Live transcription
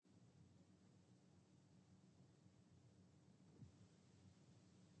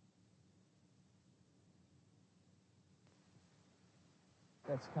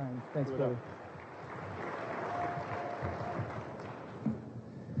That's kind. Thanks, brother.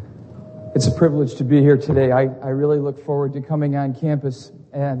 It's a privilege to be here today. I really look forward to coming on campus.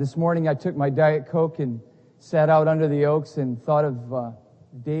 This morning I took my Diet Coke and sat out under the oaks and thought of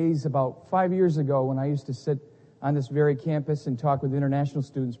days about 5 years ago when I used to sit on this very campus and talk with international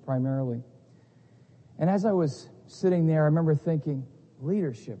students primarily. And as I was sitting there, I remember thinking,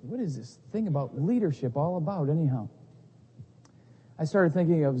 leadership, what is this thing about leadership all about anyhow? I started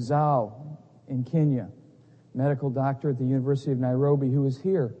thinking of Zao in Kenya, medical doctor at the University of Nairobi, who was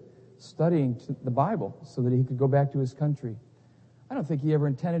here studying the Bible so that he could go back to his country. I don't think he ever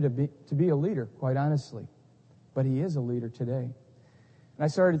intended to be a leader, quite honestly, but he is a leader today. And I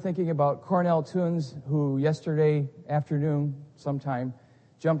started thinking about Cornell Toons, who yesterday afternoon sometime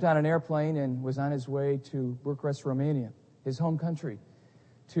jumped on an airplane and was on his way to Bucharest, Romania, his home country,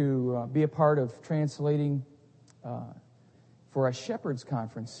 to be a part of translating for a shepherd's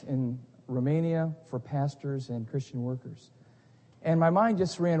conference in Romania for pastors and Christian workers. And my mind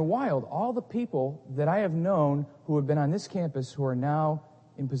just ran wild. All the people that I have known who have been on this campus who are now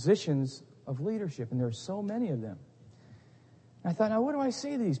in positions of leadership, and there are so many of them. And I thought, now what do I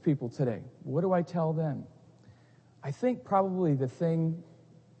say to these people today? What do I tell them? I think probably the thing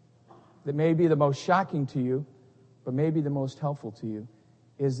that may be the most shocking to you, but maybe the most helpful to you,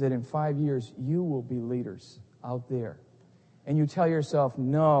 is that in 5 years you will be leaders out there. And you tell yourself,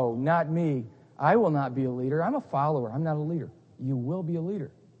 no, not me. I will not be a leader. I'm a follower. I'm not a leader. You will be a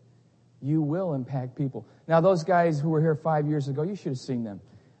leader. You will impact people. Now, those guys who were here 5 years ago, you should have seen them.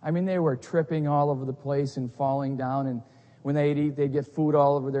 I mean, they were tripping all over the place and falling down, and when they'd eat, they'd get food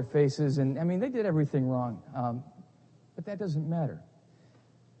all over their faces, and I mean, they did everything wrong. But that doesn't matter.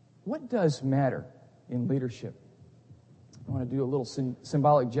 What does matter in leadership? I want to do a little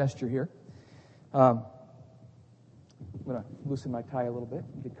symbolic gesture here. I'm going to loosen my tie a little bit,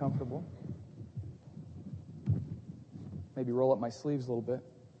 get comfortable. Maybe roll up my sleeves a little bit.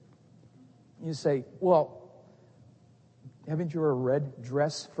 You say, well, haven't you ever read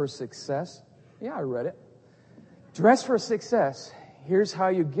Dress for Success? Yeah, I read it. Dress for Success. Here's how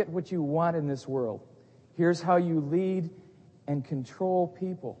you get what you want in this world. Here's how you lead and control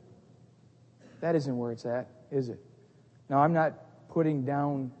people. That isn't where it's at, is it? Now, I'm not putting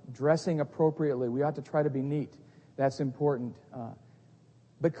down dressing appropriately. We ought to try to be neat. That's important.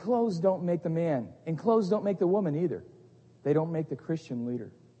 But clothes don't make the man, and clothes don't make the woman either. They don't make the Christian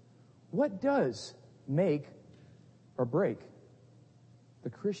leader. What does make or break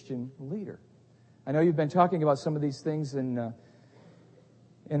the Christian leader? I know you've been talking about some of these things in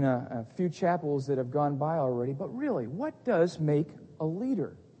a few chapels that have gone by already, but really, what does make a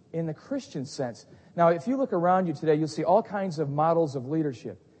leader in the Christian sense? Now, if you look around you today, you'll see all kinds of models of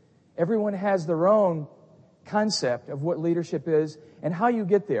leadership. Everyone has their own concept of what leadership is and how you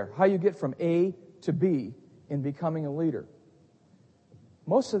get there, how you get from A to B in becoming a leader.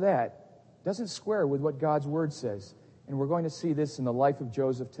 Most of that doesn't square with what God's Word says, and we're going to see this in the life of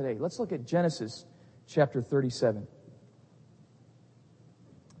Joseph today. Let's look at Genesis chapter 37.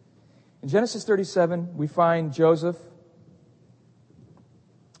 In Genesis 37, we find Joseph,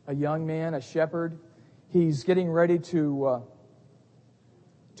 a young man, a shepherd. He's getting ready to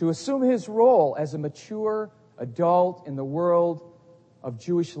assume his role as a mature adult in the world of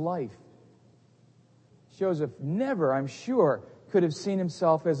Jewish life. Joseph never, I'm sure, could have seen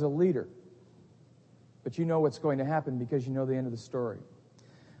himself as a leader. But you know what's going to happen because you know the end of the story.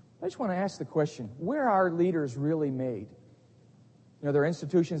 I just want to ask the question, where are leaders really made? You know, there are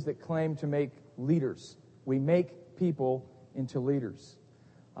institutions that claim to make leaders. We make people into leaders.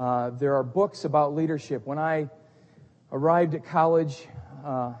 There are books about leadership. When I arrived at college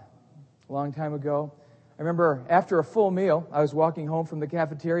a long time ago, I remember after a full meal, I was walking home from the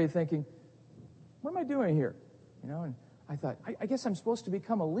cafeteria thinking, what am I doing here? You know, and I thought, I guess I'm supposed to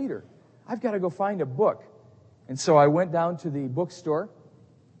become a leader. I've got to go find a book. And so I went down to the bookstore,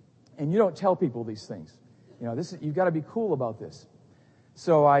 and you don't tell people these things. You know, you've got to be cool about this.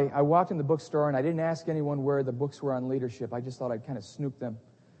 So I walked in the bookstore, and I didn't ask anyone where the books were on leadership. I just thought I'd kind of snoop them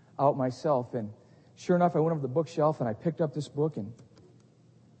out myself. And sure enough, I went over to the bookshelf, and I picked up this book, and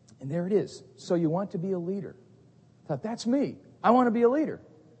there it is. So you want to be a leader. I thought, that's me. I want to be a leader.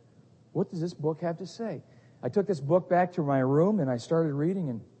 What does this book have to say? I took this book back to my room, and I started reading,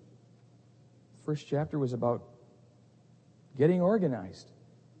 and the first chapter was about getting organized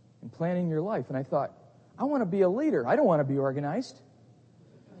and planning your life. And I thought, I want to be a leader. I don't want to be organized.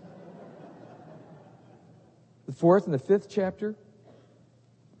 The fourth and the fifth chapter,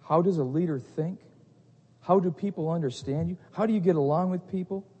 how does a leader think? How do people understand you? How do you get along with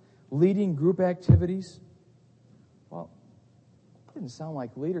people? Leading group activities. Well, didn't sound like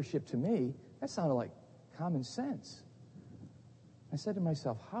leadership to me. That sounded like common sense. I said to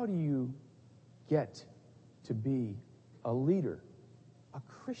myself, how do you get to be a leader, a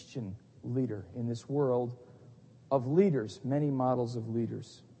Christian leader in this world of leaders, many models of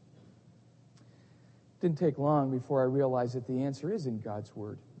leaders? It didn't take long before I realized that the answer is in God's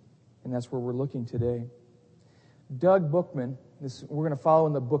Word, and that's where we're looking today. Doug Bookman, we're going to follow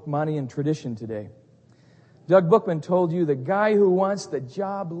in the Bookmanian tradition today. Doug Bookman told you the guy who wants the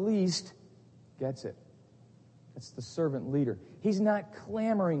job least gets it. That's the servant leader. He's not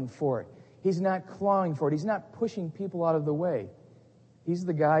clamoring for it. He's not clawing for it. He's not pushing people out of the way. He's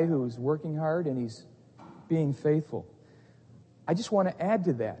the guy who's working hard and he's being faithful. I just want to add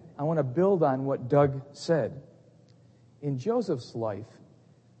to that. I want to build on what Doug said. In Joseph's life,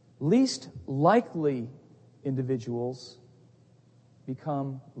 least likely individuals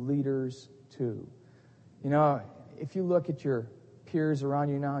become leaders too. You know, if you look at your peers around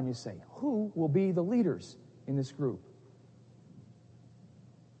you now and you say, who will be the leaders in this group?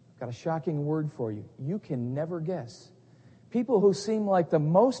 I've got a shocking word for you. You can never guess. People who seem like the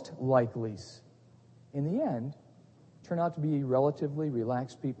most likelies, in the end, turn out to be relatively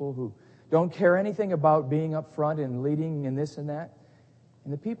relaxed people who don't care anything about being up front and leading and this and that.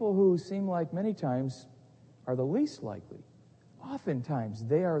 And the people who seem like many times are the least likely, oftentimes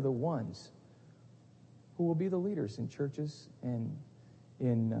they are the ones who will be the leaders in churches and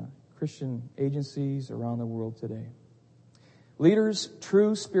in Christian agencies around the world today. Leaders,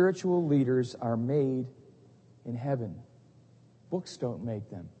 true spiritual leaders, are made in heaven. Books don't make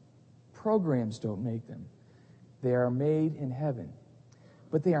them. Programs don't make them. They are made in heaven.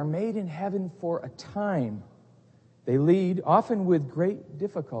 But they are made in heaven for a time. They lead, often with great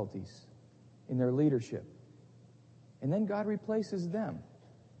difficulties in their leadership. And then God replaces them.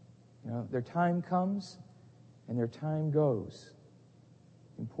 You know, their time comes and their time goes.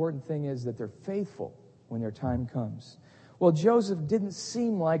 The important thing is that they're faithful when their time comes. Well, Joseph didn't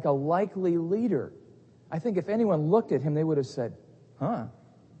seem like a likely leader. I think if anyone looked at him, they would have said,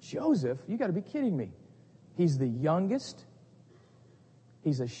 Joseph, you got to be kidding me. He's the youngest.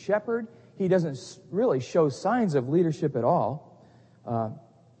 He's a shepherd. He doesn't really show signs of leadership at all.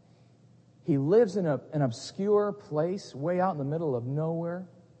 He lives in an obscure place way out in the middle of nowhere,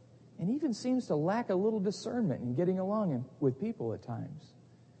 and even seems to lack a little discernment in getting along with people at times.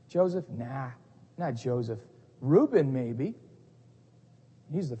 Joseph? Nah, not Joseph. Reuben, maybe.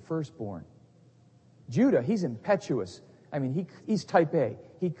 He's the firstborn. Judah, he's impetuous. I mean, he's type A.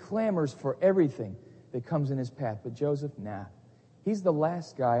 He clamors for everything that comes in his path. But Joseph, nah. He's the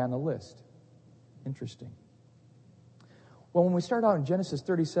last guy on the list. Interesting. Well, when we start out in Genesis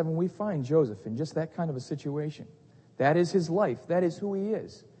 37, we find Joseph in just that kind of a situation. That is his life. That is who he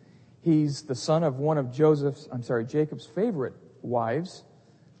is. He's the son of one of Jacob's favorite wives.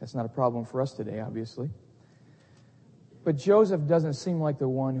 That's not a problem for us today, obviously. But Joseph doesn't seem like the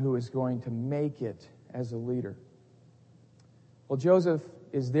one who is going to make it as a leader. Well, Joseph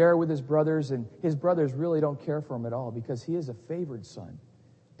is there with his brothers, and his brothers really don't care for him at all because he is a favored son.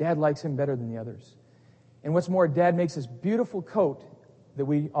 Dad likes him better than the others. And what's more, Dad makes this beautiful coat that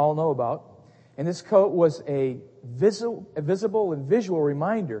we all know about. And this coat was a visible and visual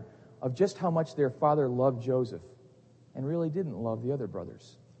reminder of just how much their father loved Joseph and really didn't love the other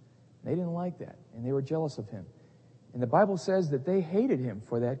brothers. They didn't like that, and they were jealous of him. And the Bible says that they hated him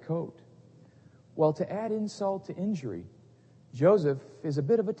for that coat. Well, to add insult to injury, Joseph is a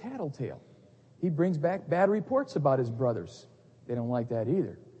bit of a tattletale. He brings back bad reports about his brothers. They don't like that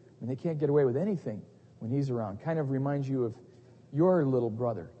either. I mean, they can't get away with anything when he's around. Kind of reminds you of your little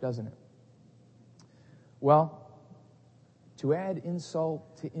brother, doesn't it? Well, to add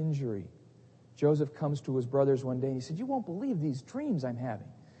insult to injury, Joseph comes to his brothers one day and he said, "You won't believe these dreams I'm having.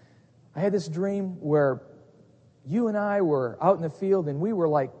 I had this dream where you and I were out in the field and we were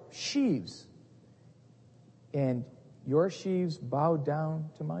like sheaves. And your sheaves bowed down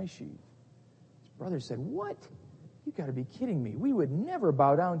to my sheaf." His brothers said, "What? You got to be kidding me. We would never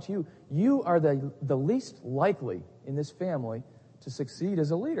bow down to you. You are the least likely in this family to succeed as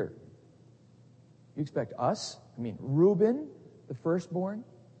a leader. You expect us, Reuben, the firstborn,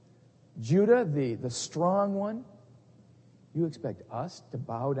 Judah, the strong one, you expect us to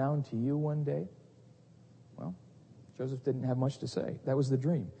bow down to you one day?" Well, Joseph didn't have much to say. That was the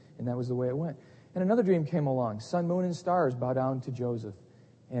dream, and that was the way it went. And another dream came along. Sun, moon, and stars bow down to Joseph.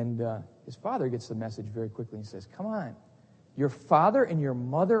 And his father gets the message very quickly and says, "Come on, your father and your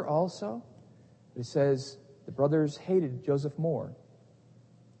mother also?" It says the brothers hated Joseph more,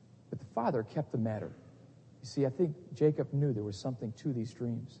 but the father kept the matter. You see, I think Jacob knew there was something to these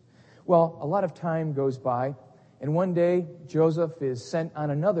dreams. Well, a lot of time goes by, And one day, Joseph is sent on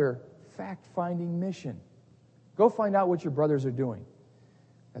another fact-finding mission. Go find out what your brothers are doing.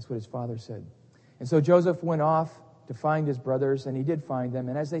 That's what his father said. And so Joseph went off to find his brothers, and he did find them.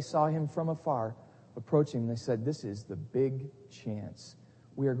 And as they saw him from afar approaching, they said, "This is the big chance.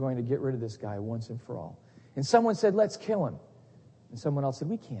 We are going to get rid of this guy once and for all." And someone said, "Let's kill him." And someone else said,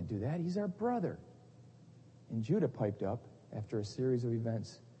 "We can't do that. He's our brother." And Judah piped up after a series of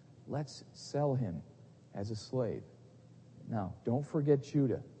events, "Let's sell him as a slave." Now, don't forget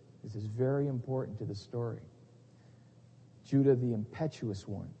Judah. This is very important to the story. Judah, the impetuous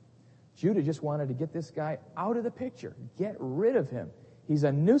one. Judah just wanted to get this guy out of the picture. Get rid of him. He's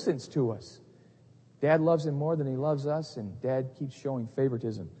a nuisance to us. Dad loves him more than he loves us, and Dad keeps showing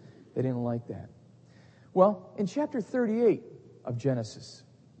favoritism. They didn't like that. Well, in chapter 38 of Genesis,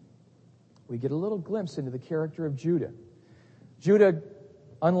 we get a little glimpse into the character of Judah. Judah,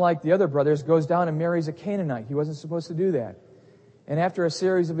 unlike the other brothers, goes down and marries a Canaanite. He wasn't supposed to do that. And after a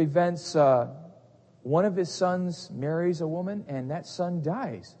series of events, one of his sons marries a woman, and that son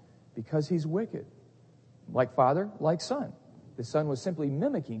dies because he's wicked. Like father, like son. The son was simply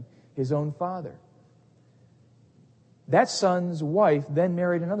mimicking his own father. That son's wife then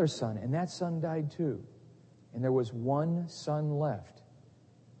married another son, and that son died too. And there was one son left.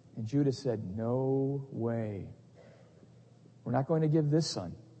 And Judah said, "No way. We're not going to give this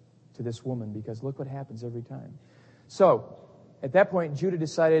son to this woman, because look what happens every time." So, at that point, Judah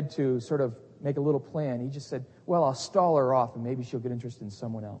decided to sort of make a little plan. He just said, "Well, I'll stall her off, and maybe she'll get interested in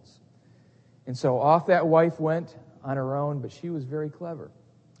someone else." And so off that wife went on her own, but she was very clever.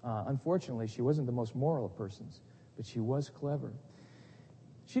 Unfortunately, she wasn't the most moral of persons, but she was clever.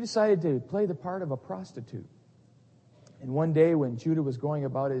 She decided to play the part of a prostitute. And one day when Judah was going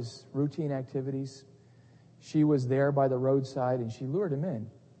about his routine activities, she was there by the roadside, and she lured him in.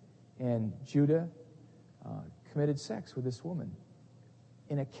 And Judah committed sex with this woman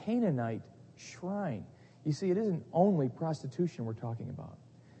in a Canaanite shrine. You see, it isn't only prostitution we're talking about.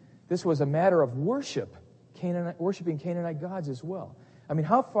 This was a matter of worship, worshiping Canaanite gods as well. I mean,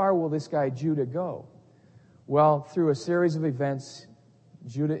 how far will this guy Judah go? Well, through a series of events,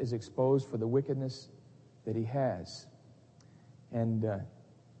 Judah is exposed for the wickedness that he has. And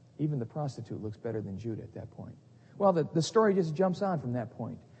even the prostitute looks better than Judah at that point. Well, the story just jumps on from that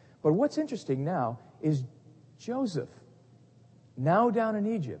point. But what's interesting now is Joseph, now down in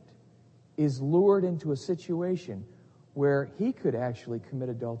Egypt, is lured into a situation where he could actually commit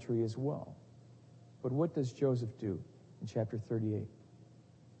adultery as well. But what does Joseph do in chapter 38?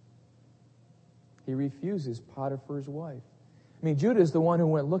 He refuses Potiphar's wife. I mean, Judah is the one who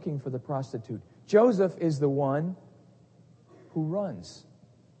went looking for the prostitute. Joseph is the one who runs.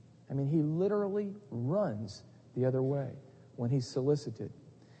 I mean, he literally runs the other way when he's solicited.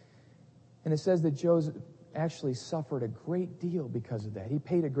 And it says that Joseph actually suffered a great deal because of that. He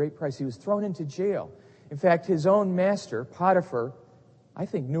paid a great price. He was thrown into jail. In fact, his own master, Potiphar, I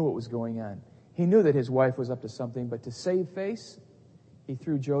think knew what was going on. He knew that his wife was up to something, but to save face, he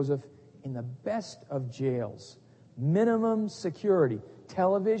threw Joseph in the best of jails. Minimum security.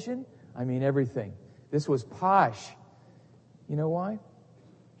 Television, I mean everything. This was posh. You know why?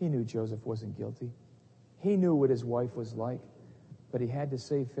 He knew Joseph wasn't guilty. He knew what his wife was like, but he had to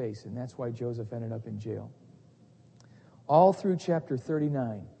save face, and that's why Joseph ended up in jail. All through chapter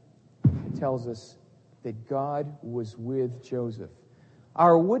 39, it tells us that God was with Joseph.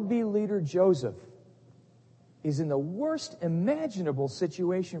 Our would-be leader, Joseph, is in the worst imaginable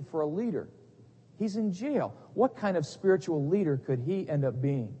situation for a leader. He's in jail. What kind of spiritual leader could he end up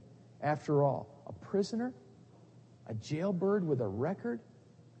being? After all, a prisoner? A jailbird with a record?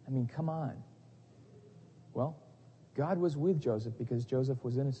 I mean, come on. Well, God was with Joseph because Joseph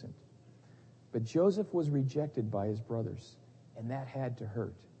was innocent. But Joseph was rejected by his brothers, and that had to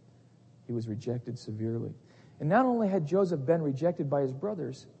hurt. He was rejected severely. And not only had Joseph been rejected by his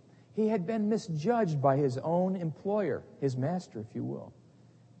brothers, he had been misjudged by his own employer, his master, if you will.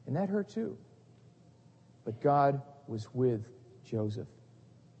 And that hurt too. But God was with Joseph.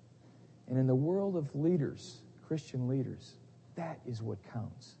 And in the world of leaders, Christian leaders, that is what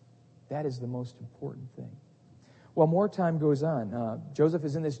counts. That is the most important thing. Well, more time goes on. Joseph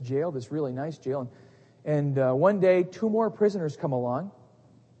is in this jail, this really nice jail. And one day, 2 more prisoners come along.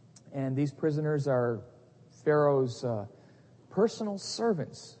 And these prisoners are Pharaoh's personal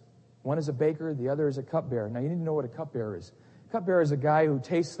servants. One is a baker, the other is a cupbearer. Now, you need to know what a cupbearer is. A cupbearer is a guy who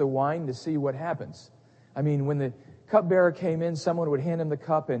tastes the wine to see what happens. I mean, when the cupbearer came in, someone would hand him the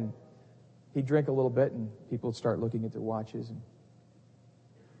cup, and he'd drink a little bit, and people would start looking at their watches. And,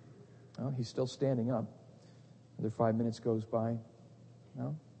 well, he's still standing up. Another 5 minutes goes by.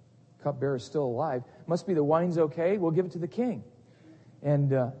 No, cupbearer is still alive. Must be the wine's okay. We'll give it to the king.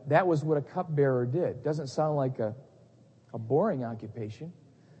 And that was what a cupbearer did. Doesn't sound like a boring occupation,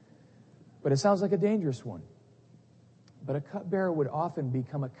 but it sounds like a dangerous one. But a cupbearer would often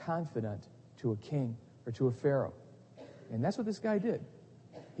become a confidant to a king or to a pharaoh. And that's what this guy did.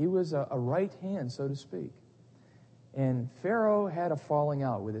 He was a right hand, so to speak. And Pharaoh had a falling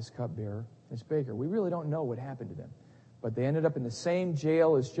out with his cupbearer, his baker. We really don't know what happened to them. But they ended up in the same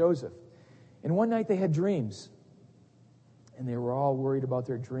jail as Joseph. And one night they had dreams. And they were all worried about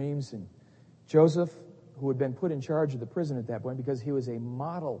their dreams. And Joseph, who had been put in charge of the prison at that point because he was a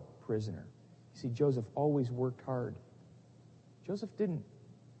model prisoner. You see, Joseph always worked hard. Joseph didn't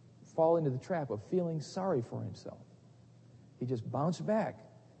fall into the trap of feeling sorry for himself. He just bounced back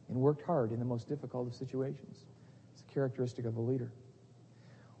and worked hard in the most difficult of situations. It's a characteristic of a leader.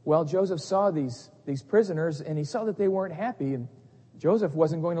 Well, Joseph saw these prisoners, and he saw that they weren't happy, and Joseph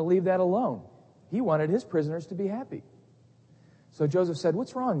wasn't going to leave that alone. He wanted his prisoners to be happy. So Joseph said,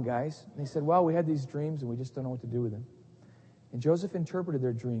 "What's wrong, guys?" And they said, "Well, we had these dreams, and we just don't know what to do with them." And Joseph interpreted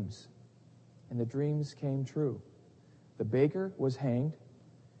their dreams, and the dreams came true. The baker was hanged,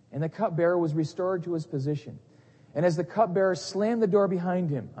 and the cupbearer was restored to his position. And as the cupbearer slammed the door behind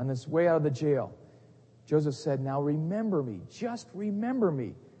him on his way out of the jail, Joseph said, "Now remember me, just remember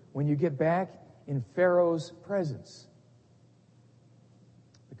me when you get back in Pharaoh's presence."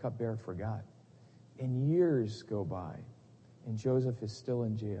 The cupbearer forgot. And years go by, and Joseph is still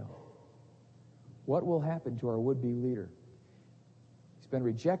in jail. What will happen to our would-be leader? He's been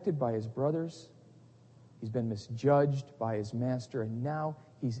rejected by his brothers. He's been misjudged by his master, and now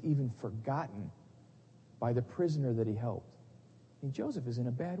he's even forgotten by the prisoner that he helped. And Joseph is in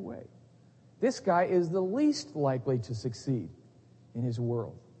a bad way. This guy is the least likely to succeed in his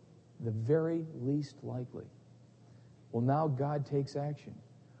world. The very least likely. Well, now God takes action.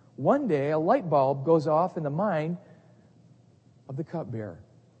 One day, a light bulb goes off in the mind of the cupbearer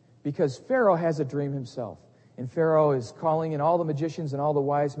because Pharaoh has a dream himself. And Pharaoh is calling in all the magicians and all the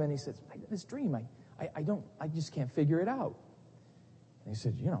wise men. He says, "This dream, I just can't figure it out." And he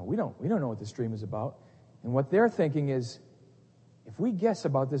said, we don't know what this dream is about. And what they're thinking is, if we guess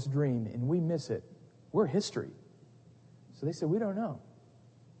about this dream and we miss it, we're history. So they said, "We don't know."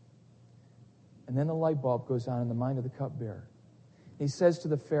 And then the light bulb goes on in the mind of the cupbearer. He says to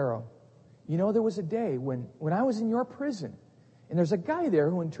the Pharaoh, "There was a day when I was in your prison, and there's a guy there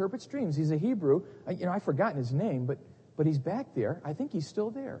who interprets dreams. He's a Hebrew. I've forgotten his name, but he's back there. I think he's still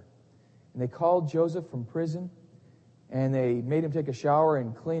there." And they called Joseph from prison, and they made him take a shower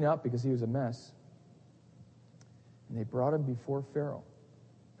and clean up because he was a mess. And they brought him before Pharaoh.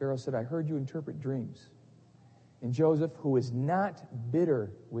 Pharaoh said, "I heard you interpret dreams." And Joseph, who is not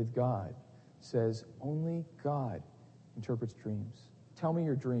bitter with God, says, "Only God interprets dreams. Tell me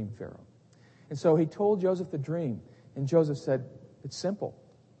your dream, Pharaoh." And so he told Joseph the dream. And Joseph said, "It's simple.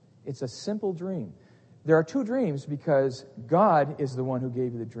 It's a simple dream. There are two dreams because God is the one who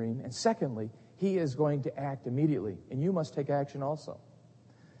gave you the dream. And secondly, he is going to act immediately. And you must take action also."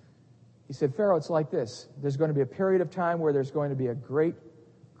 He said, "Pharaoh, it's like this. There's going to be a period of time where there's going to be a great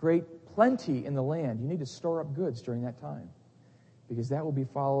plenty in the land. You need to store up goods during that time, because that will be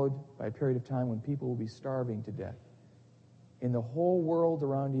followed by a period of time when people will be starving to death in the whole world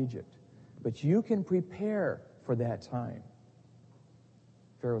around Egypt. But you can prepare for that time."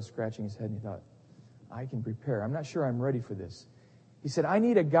 Pharaoh was scratching his head, and he thought, "I can prepare. I'm not sure I'm ready for this." He said, "I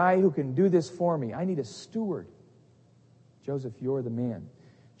need a guy who can do this for me. I need a steward." Joseph, you're the man.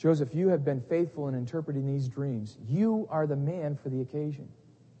 Joseph, you have been faithful in interpreting these dreams. You are the man for the occasion.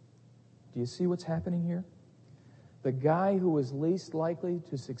 Do you see what's happening here? The guy who was least likely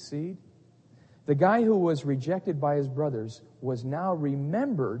to succeed, the guy who was rejected by his brothers, was now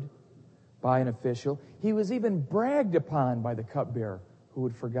remembered by an official. He was even bragged upon by the cupbearer who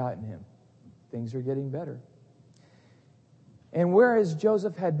had forgotten him. Things are getting better. And whereas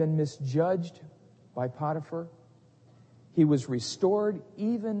Joseph had been misjudged by Potiphar, he was restored,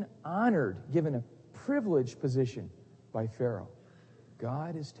 even honored, given a privileged position by Pharaoh.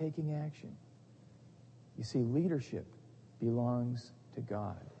 God is taking action. You see, leadership belongs to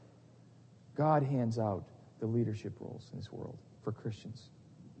God. God hands out the leadership roles in this world for Christians.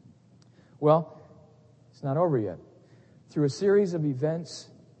 Well, it's not over yet. Through a series of events,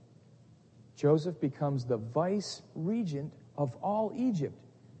 Joseph becomes the vice regent of all Egypt.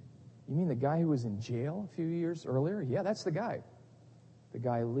 You mean the guy who was in jail a few years earlier? Yeah, that's the guy. The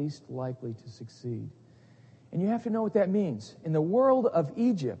guy least likely to succeed. And you have to know what that means. In the world of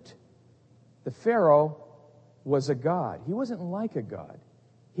Egypt, the Pharaoh was a god. He wasn't like a god.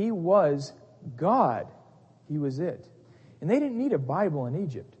 He was God. He was it. And they didn't need a Bible in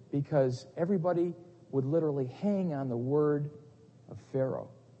Egypt because everybody would literally hang on the word of Pharaoh.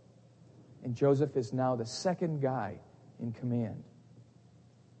 And Joseph is now the second guy in command.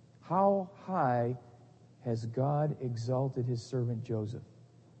 How high has God exalted his servant Joseph?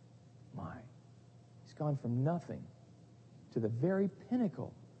 My. He's gone from nothing to the very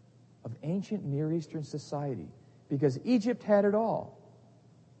pinnacle of ancient Near Eastern society, because Egypt had it all,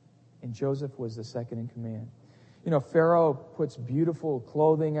 and Joseph was the second in command. You know, Pharaoh puts beautiful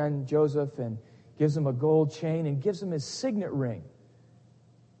clothing on Joseph and gives him a gold chain and gives him his signet ring.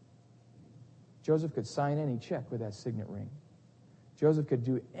 Joseph could sign any check with that signet ring. Joseph could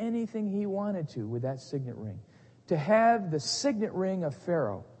do anything he wanted to with that signet ring. To have the signet ring of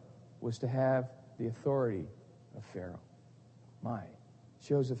Pharaoh was to have the authority of Pharaoh. My,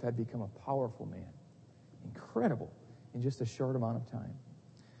 Joseph had become a powerful man. Incredible in just a short amount of time.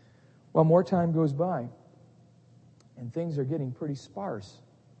 Well, more time goes by, and things are getting pretty sparse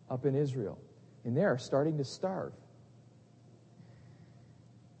up in Israel, and they're starting to starve.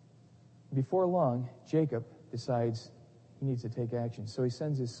 Before long, Jacob decides he needs to take action, so he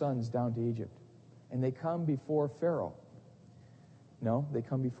sends his sons down to Egypt, and they come before Pharaoh. No, they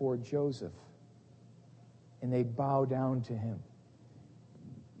come before Joseph, and they bow down to him.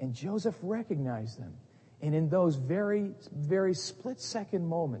 And Joseph recognized them. And in those very, very split-second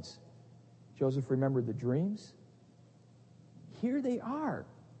moments, Joseph remembered the dreams. Here they are.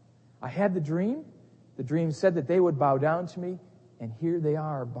 I had the dream. The dream said that they would bow down to me, and here they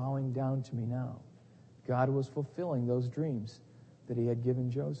are bowing down to me now. God was fulfilling those dreams that he had given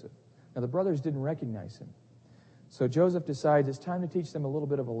Joseph. Now, the brothers didn't recognize him. So Joseph decides it's time to teach them a little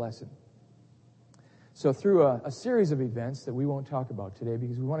bit of a lesson. So through a series of events that we won't talk about today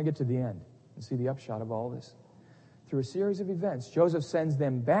because we want to get to the end and see the upshot of all this. Through a series of events, Joseph sends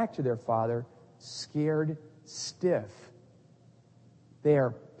them back to their father scared stiff. They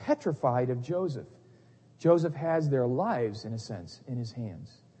are petrified of Joseph. Joseph has their lives, in a sense, in his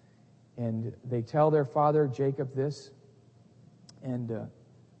hands. And they tell their father, Jacob, this. And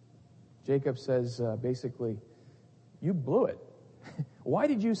Jacob says, basically, you blew it. Why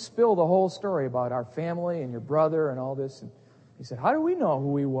did you spill the whole story about our family and your brother and all this? And he said, how do we know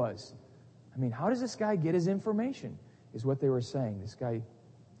who he was? I mean, how does this guy get his information, is what they were saying. This guy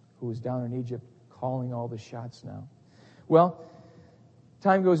who was down in Egypt calling all the shots now. Well,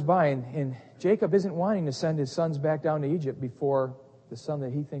 time goes by, and Jacob isn't wanting to send his sons back down to Egypt before the son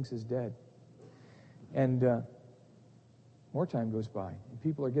that he thinks is dead. And more time goes by, and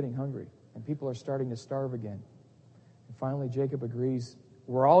people are getting hungry, and people are starting to starve again. And finally, Jacob agrees,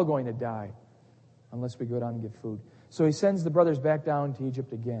 we're all going to die unless we go down and get food. So he sends the brothers back down to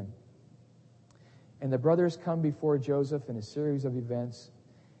Egypt again. And the brothers come before Joseph in a series of events,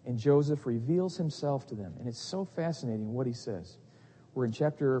 and Joseph reveals himself to them. And it's so fascinating what he says. We're in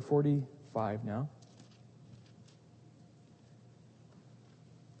chapter 45 now.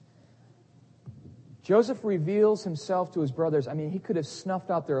 Joseph reveals himself to his brothers. I mean, he could have snuffed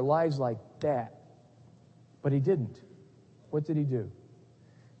out their lives like that, but he didn't. What did he do?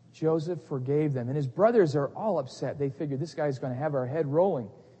 Joseph forgave them, and his brothers are all upset. They figure this guy's going to have our head rolling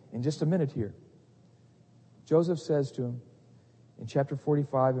in just a minute here. Joseph says to him in chapter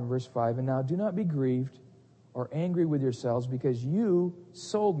 45 and verse 5, and now do not be grieved or angry with yourselves because you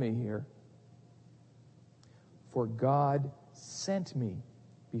sold me here, for God sent me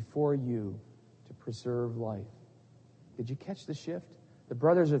before you to preserve life. Did you catch the shift? The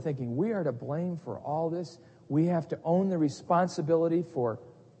brothers are thinking, we are to blame for all this. We have to own the responsibility for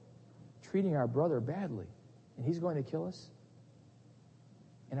treating our brother badly, and he's going to kill us.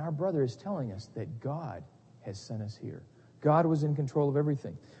 And our brother is telling us that God has sent us here. God was in control of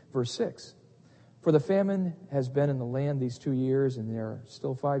everything. Verse 6, for the famine has been in the land these 2 years, and there are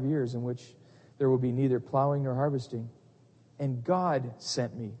still 5 years in which there will be neither plowing nor harvesting. And God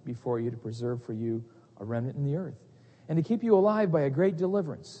sent me before you to preserve for you a remnant in the earth, and to keep you alive by a great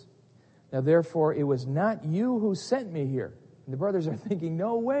deliverance. Now therefore it was not you who sent me here. And the brothers are thinking,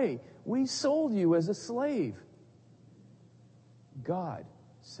 no way, we sold you as a slave. God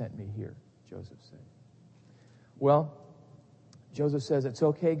sent me here, Joseph said. Well, Joseph says, it's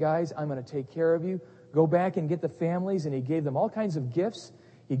okay, guys, I'm going to take care of you. Go back and get the families. And he gave them all kinds of gifts.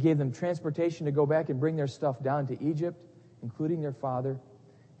 He gave them transportation to go back and bring their stuff down to Egypt, including their father.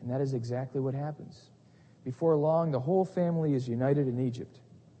 And that is exactly what happens. Before long, the whole family is united in Egypt.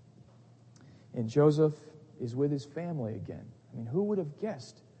 And Joseph is with his family again. I mean, who would have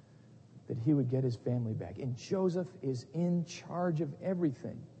guessed that he would get his family back? And Joseph is in charge of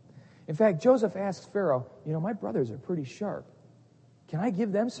everything. In fact, Joseph asks Pharaoh, my brothers are pretty sharp. Can I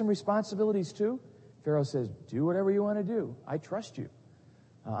give them some responsibilities too? Pharaoh says, do whatever you want to do. I trust you.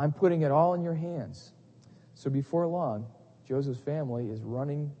 I'm putting it all in your hands. So before long, Joseph's family is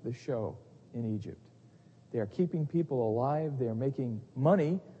running the show in Egypt. They are keeping people alive. They are making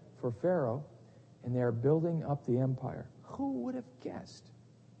money for Pharaoh, and they are building up the empire. Who would have guessed?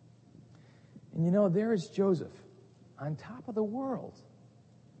 And you know, there is Joseph on top of the world.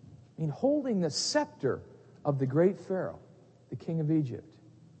 I mean, holding the scepter of the great Pharaoh, the king of Egypt.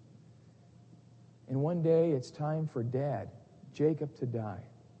 And one day it's time for Dad, Jacob, to die.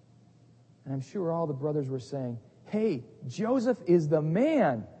 And I'm sure all the brothers were saying, hey, Joseph is the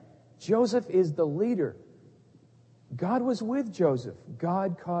man. Joseph is the leader. God was with Joseph.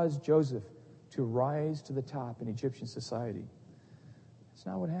 God caused Joseph to rise to the top in Egyptian society. That's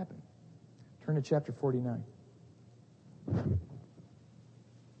not what happened. Turn to chapter 49.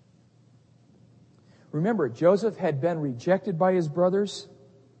 Remember, Joseph had been rejected by his brothers.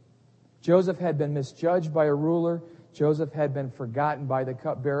 Joseph had been misjudged by a ruler. Joseph had been forgotten by the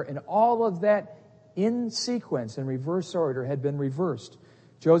cupbearer. And all of that in sequence, in reverse order, had been reversed.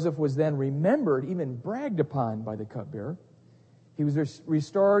 Joseph was then remembered, even bragged upon by the cupbearer. He was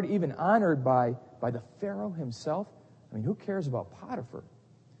restored, even honored by the Pharaoh himself. I mean, who cares about Potiphar?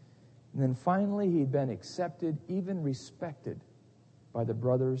 And then finally, he'd been accepted, even respected by the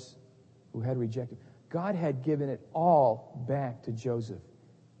brothers who had rejected. God had given it all back to Joseph.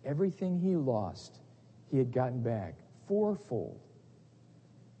 Everything he lost, he had gotten back fourfold.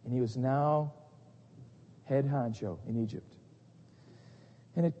 And he was now head honcho in Egypt.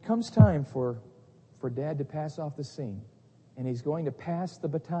 And it comes time for Dad to pass off the scene. And he's going to pass the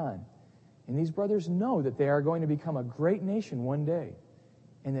baton. And these brothers know that they are going to become a great nation one day.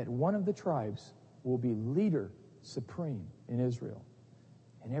 And that one of the tribes will be leader supreme in Israel.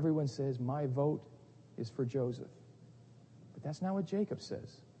 And everyone says, my vote is for Joseph. But that's not what Jacob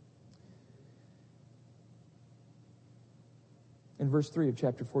says. In verse 3 of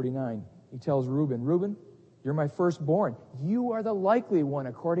chapter 49, he tells Reuben, Reuben, you're my firstborn. You are the likely one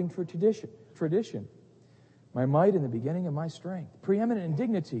according to tradition. My might in the beginning of my strength. Preeminent in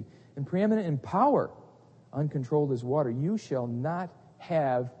dignity and preeminent in power. Uncontrolled as water. You shall not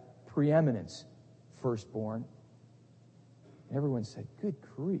have preeminence, firstborn. And everyone said, good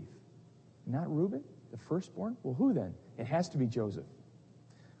grief. Not Reuben, the firstborn? Well, who then? It has to be Joseph.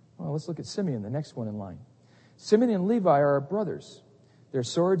 Well, let's look at Simeon, the next one in line. Simeon and Levi are our brothers. Their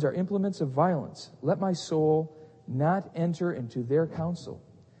swords are implements of violence. Let my soul not enter into their counsel.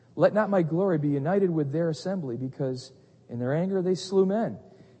 Let not my glory be united with their assembly, because in their anger they slew men,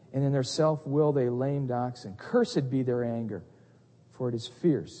 and in their self-will they lamed oxen. Cursed be their anger, for it is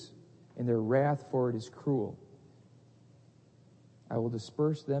fierce, and their wrath, for it is cruel. I will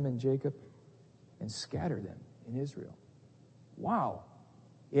disperse them in Jacob and scatter them in Israel. Wow.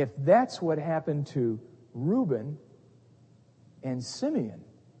 If that's what happened to Reuben and Simeon,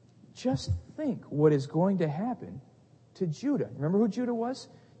 just think what is going to happen to Judah. Remember who Judah was?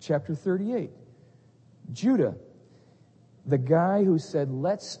 Chapter 38. Judah, the guy who said,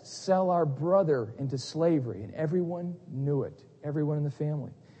 let's sell our brother into slavery. And everyone knew it. Everyone in the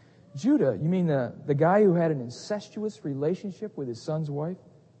family. Judah, you mean the guy who had an incestuous relationship with his son's wife?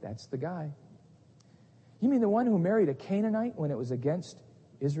 That's the guy. You mean the one who married a Canaanite when it was against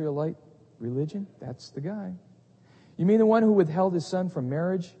Israelite religion? That's the guy. You mean the one who withheld his son from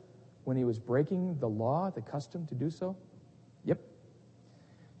marriage when he was breaking the law, the custom to do so? Yep.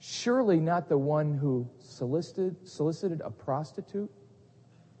 Surely not the one who solicited a prostitute?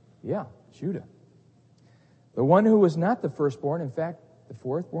 Yeah, Judah. The one who was not the firstborn, in fact, the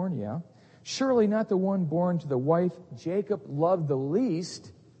fourthborn, yeah. Surely not the one born to the wife Jacob loved the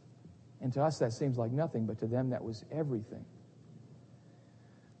least. And to us that seems like nothing, but to them that was everything.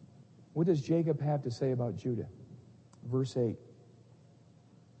 What does Jacob have to say about Judah? Verse 8.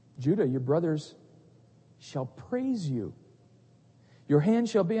 Judah, your brothers shall praise you. Your hand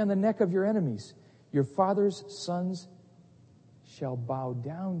shall be on the neck of your enemies. Your father's sons shall bow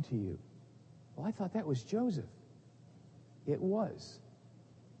down to you. Well, I thought that was Joseph. It was,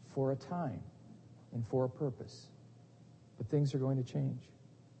 for a time and for a purpose. But things are going to change.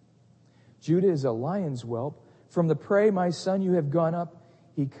 Judah is a lion's whelp. From the prey, my son, you have gone up.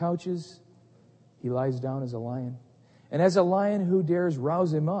 He couches, he lies down as a lion. And as a lion, who dares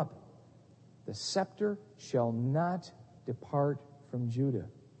rouse him up? The scepter shall not depart from Judah.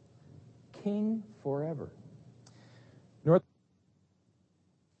 King forever.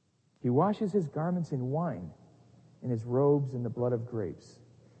 He washes his garments in wine, and his robes in the blood of grapes.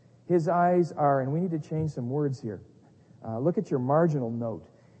 His eyes are, and we need to change some words here. Look at your marginal note.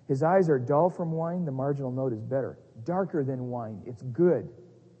 His eyes are dull from wine. The marginal note is better. Darker than wine. It's good.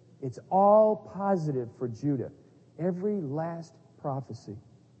 It's all positive for Judah. Every last prophecy.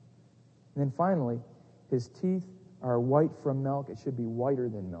 And then finally, His teeth are white from milk. It should be whiter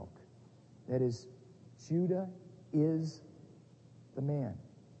than milk. That is, Judah is the man.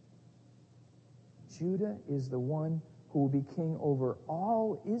 Judah is the one who will be king over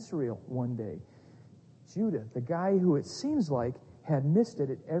all Israel one day. Judah, the guy who it seems like had missed it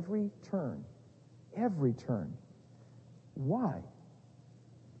at every turn. Every turn. Why?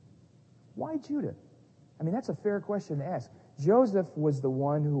 Why Judah? I mean, that's a fair question to ask. Joseph was the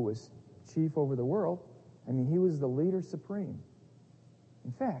one who was chief over the world. I mean, he was the leader supreme.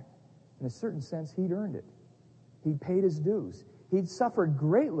 In fact, in a certain sense, he'd earned it. He'd paid his dues. He'd suffered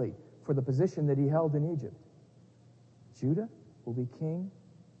greatly for the position that he held in Egypt. Judah will be king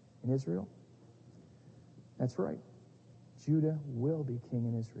in Israel. That's right. Judah will be king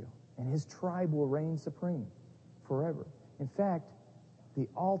in Israel, and his tribe will reign supreme forever. In fact, the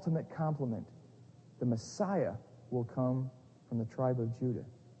ultimate compliment, the Messiah, will come from the tribe of Judah.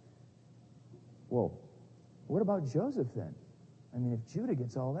 Well, what about Joseph then? I mean, if Judah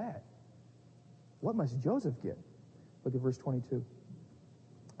gets all that, what must Joseph get? Look at verse 22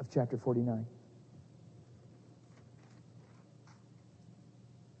 of chapter 49.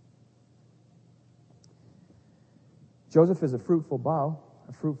 Joseph is a fruitful bough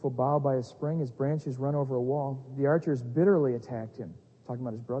by a spring. His branches run over a wall. The archers bitterly attacked him, talking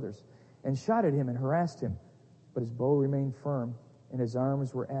about his brothers, and shot at him and harassed him. But his bow remained firm, and his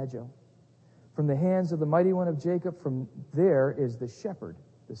arms were agile. From the hands of the mighty one of Jacob, from there is the shepherd,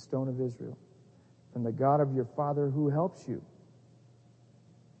 the stone of Israel. From the God of your father who helps you,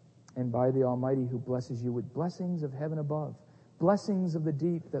 and by the Almighty who blesses you with blessings of heaven above, blessings of the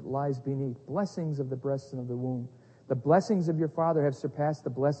deep that lies beneath, blessings of the breasts and of the womb. The blessings of your father have surpassed the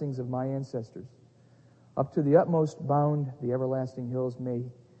blessings of my ancestors. Up to the utmost bound, the everlasting hills, may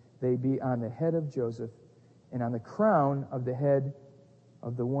they be on the head of Joseph and on the crown of the head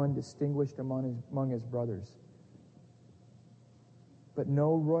of the one distinguished among his brothers. But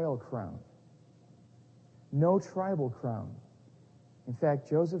no royal crown, no tribal crown. In fact,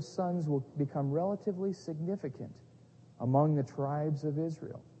 Joseph's sons will become relatively significant among the tribes of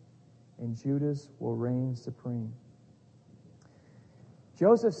Israel, and Judah's will reign supreme.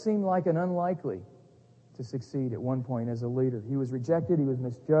 Joseph seemed like an unlikely to succeed at one point as a leader. He was rejected, he was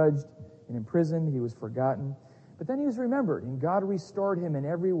misjudged and imprisoned, he was forgotten. But then he was remembered, and God restored him in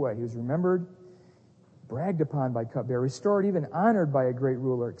every way. He was remembered, bragged upon by cupbearer, restored, even honored by a great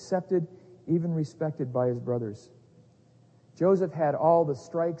ruler, accepted, even respected by his brothers. Joseph had all the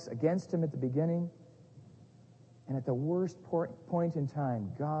strikes against him at the beginning, and at the worst point in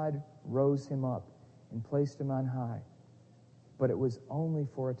time, God rose him up and placed him on high. But it was only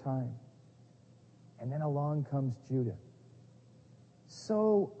for a time. And then along comes Judah,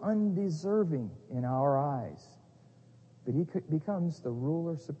 so undeserving in our eyes, but he becomes the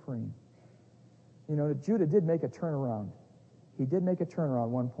ruler supreme. You know, Judah did make a turnaround. He did make a turnaround at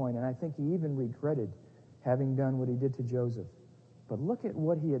one point, and I think he even regretted having done what he did to Joseph. But look at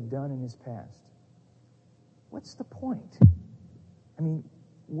what he had done in his past. What's the point? I mean,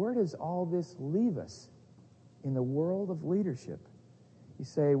 where does all this leave us in the world of leadership? You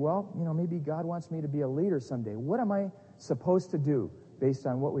say, well, you know, maybe God wants me to be a leader someday. What am I supposed to do based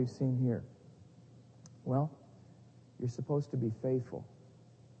on what we've seen here? Well, you're supposed to be faithful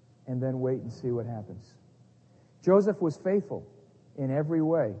and then wait and see what happens. Joseph was faithful in every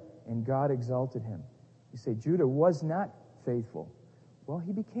way, and God exalted him. You say, Judah was not faithful. Well,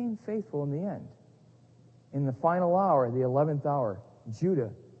 he became faithful in the end. In the final hour, the 11th hour,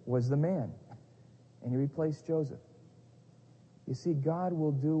 Judah was the man, and he replaced Joseph. You see, God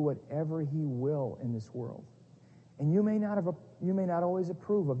will do whatever he will in this world. And you may not always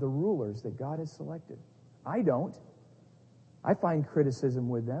approve of the rulers that God has selected. I don't. I find criticism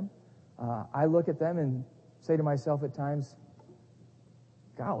with them. I look at them and say to myself at times,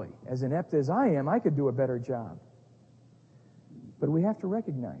 golly, as inept as I am, I could do a better job. But we have to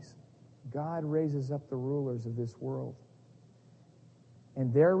recognize God raises up the rulers of this world.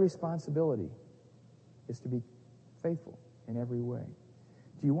 And their responsibility is to be faithful in every way.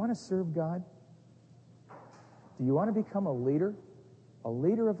 Do you want to serve God? Do you want to become a leader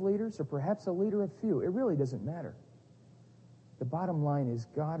of leaders, or perhaps a leader of few? It really doesn't matter. The bottom line is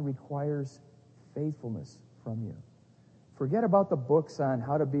God requires faithfulness from you. Forget about the books on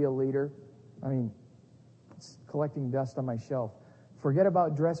how to be a leader. I mean, it's collecting dust on my shelf. Forget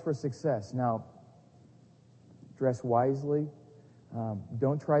about dress for success. Now, dress wisely.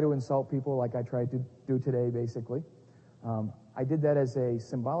 Don't try to insult people like I tried to do today, basically. I did that as a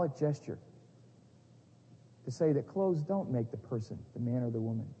symbolic gesture to say that clothes don't make the person, the man or the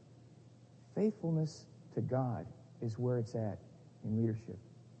woman. Faithfulness to God is where it's at in leadership.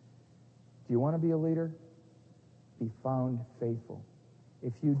 Do Do you want to be a leader? Be found faithful.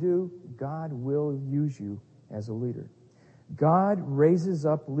 If you do, God will use you as a leader. God raises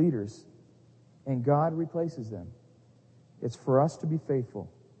up leaders, and God replaces them. It's for us to be faithful.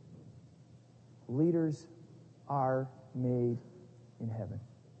 Leaders are made in heaven.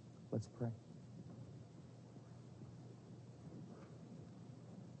 Let's pray.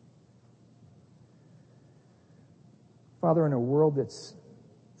 Father, in a world that's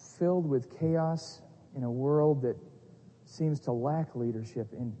filled with chaos, in a world that seems to lack leadership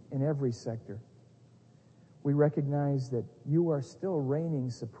in every sector, we recognize that you are still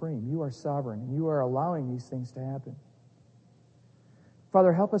reigning supreme. You are sovereign, and you are allowing these things to happen.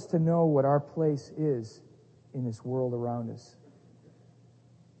 Father, help us to know what our place is in this world around us.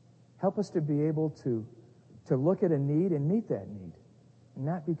 Help us to be able to look at a need and meet that need and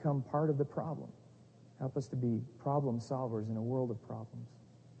not become part of the problem. Help us to be problem solvers in a world of problems.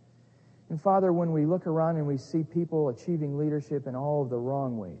 And Father, when we look around and we see people achieving leadership in all of the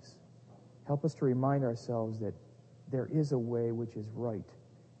wrong ways, help us to remind ourselves that there is a way which is right,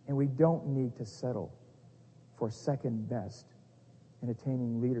 and we don't need to settle for second best in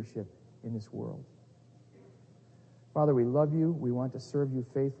attaining leadership in this world. Father, we love you. We want to serve you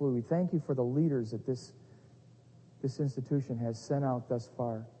faithfully. We thank you for the leaders that this institution has sent out thus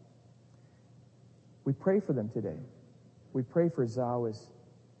far. We pray for them today. We pray for Zao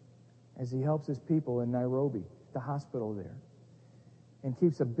as he helps his people in Nairobi, the hospital there, and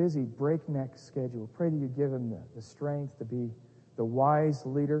keeps a busy, breakneck schedule. Pray that you give him the strength to be the wise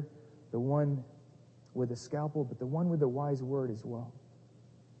leader, the one with a scalpel, but the one with the wise word as well.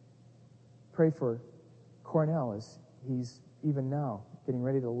 Pray for Cornell as he's even now getting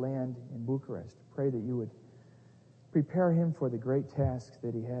ready to land in Bucharest. Pray that you would prepare him for the great task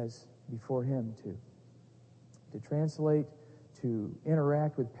that he has before him to translate, to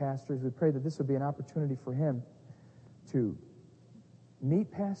interact with pastors. We pray that this would be an opportunity for him to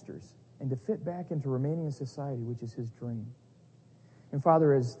meet pastors and to fit back into remaining in society, which is his dream. And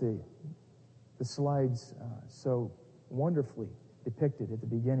Father, as the slides so wonderfully depicted at the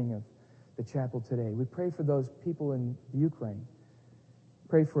beginning of the chapel today, we pray for those people in the Ukraine.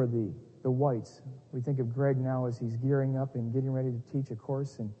 Pray for the whites. We think of Greg now as he's gearing up and getting ready to teach a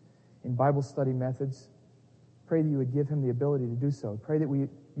course in Bible study methods. Pray that you would give him the ability to do so. Pray that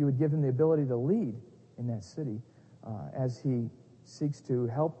you would give him the ability to lead in that city as he seeks to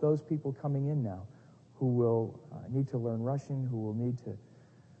help those people coming in now who will need to learn Russian, who will need to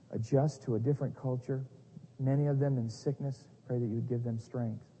adjust to a different culture, many of them in sickness. Pray that you would give them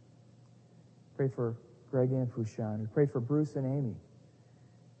strength. Pray for Greg and Fushan. We pray for Bruce and Amy.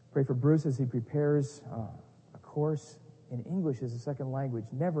 Pray for Bruce as he prepares a course in English as a second language,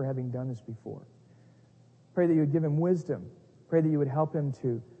 never having done this before. Pray that you would give him wisdom. Pray that you would help him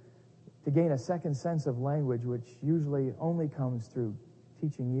to gain a second sense of language, which usually only comes through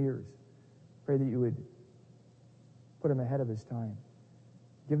teaching years. Pray that you would put him ahead of his time.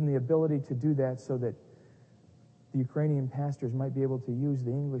 Give him the ability to do that so that the Ukrainian pastors might be able to use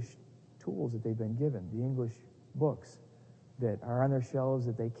the English tools that they've been given, the English books that are on their shelves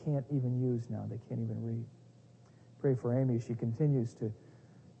that they can't even use now, they can't even read. Pray for Amy as she continues to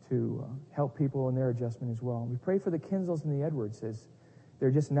help people in their adjustment as well. We pray for the Kinsels and the Edwards as they're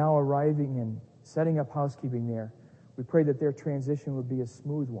just now arriving and setting up housekeeping there. We pray that their transition would be a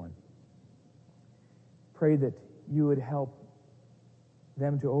smooth one. Pray that you would help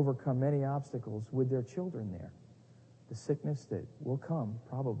them to overcome many obstacles with their children there. The sickness that will come,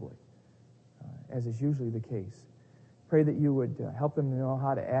 probably, as is usually the case. Pray that you would help them to know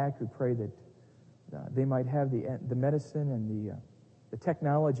how to act. We pray that they might have the medicine and the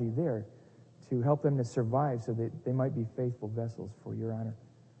technology there to help them to survive so that they might be faithful vessels for your honor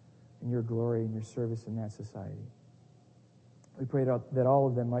and your glory and your service in that society. We pray that all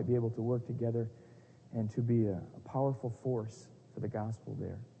of them might be able to work together and to be a powerful force for the gospel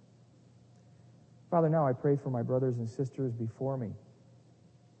there. Father, now I pray for my brothers and sisters before me,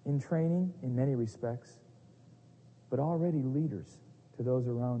 in training in many respects, but already leaders to those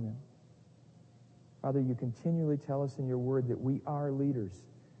around them. Father, you continually tell us in your word that we are leaders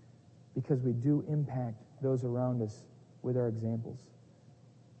because we do impact those around us with our examples.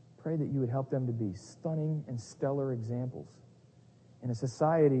 Pray that you would help them to be stunning and stellar examples in a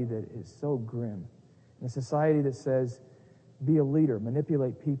society that is so grim, in a society that says, be a leader,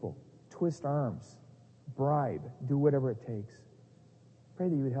 manipulate people, twist arms, bribe, do whatever it takes. Pray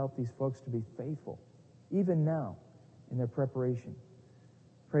that you would help these folks to be faithful, even now, in their preparation.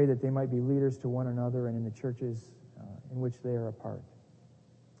 Pray that they might be leaders to one another and in the churches in which they are a part.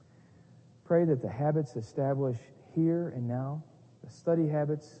 Pray that the habits established here and now, the study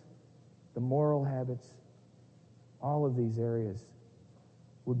habits, the moral habits, all of these areas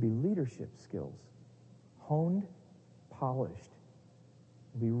would be leadership skills, honed, polished,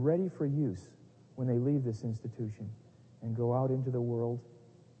 be ready for use when they leave this institution and go out into the world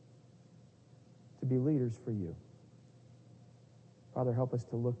to be leaders for you. Father, help us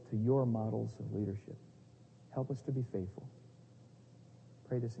to look to your models of leadership. Help us to be faithful.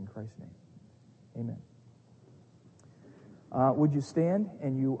 Pray this in Christ's name. Amen. Would you stand?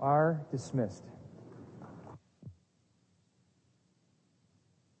 And you are dismissed.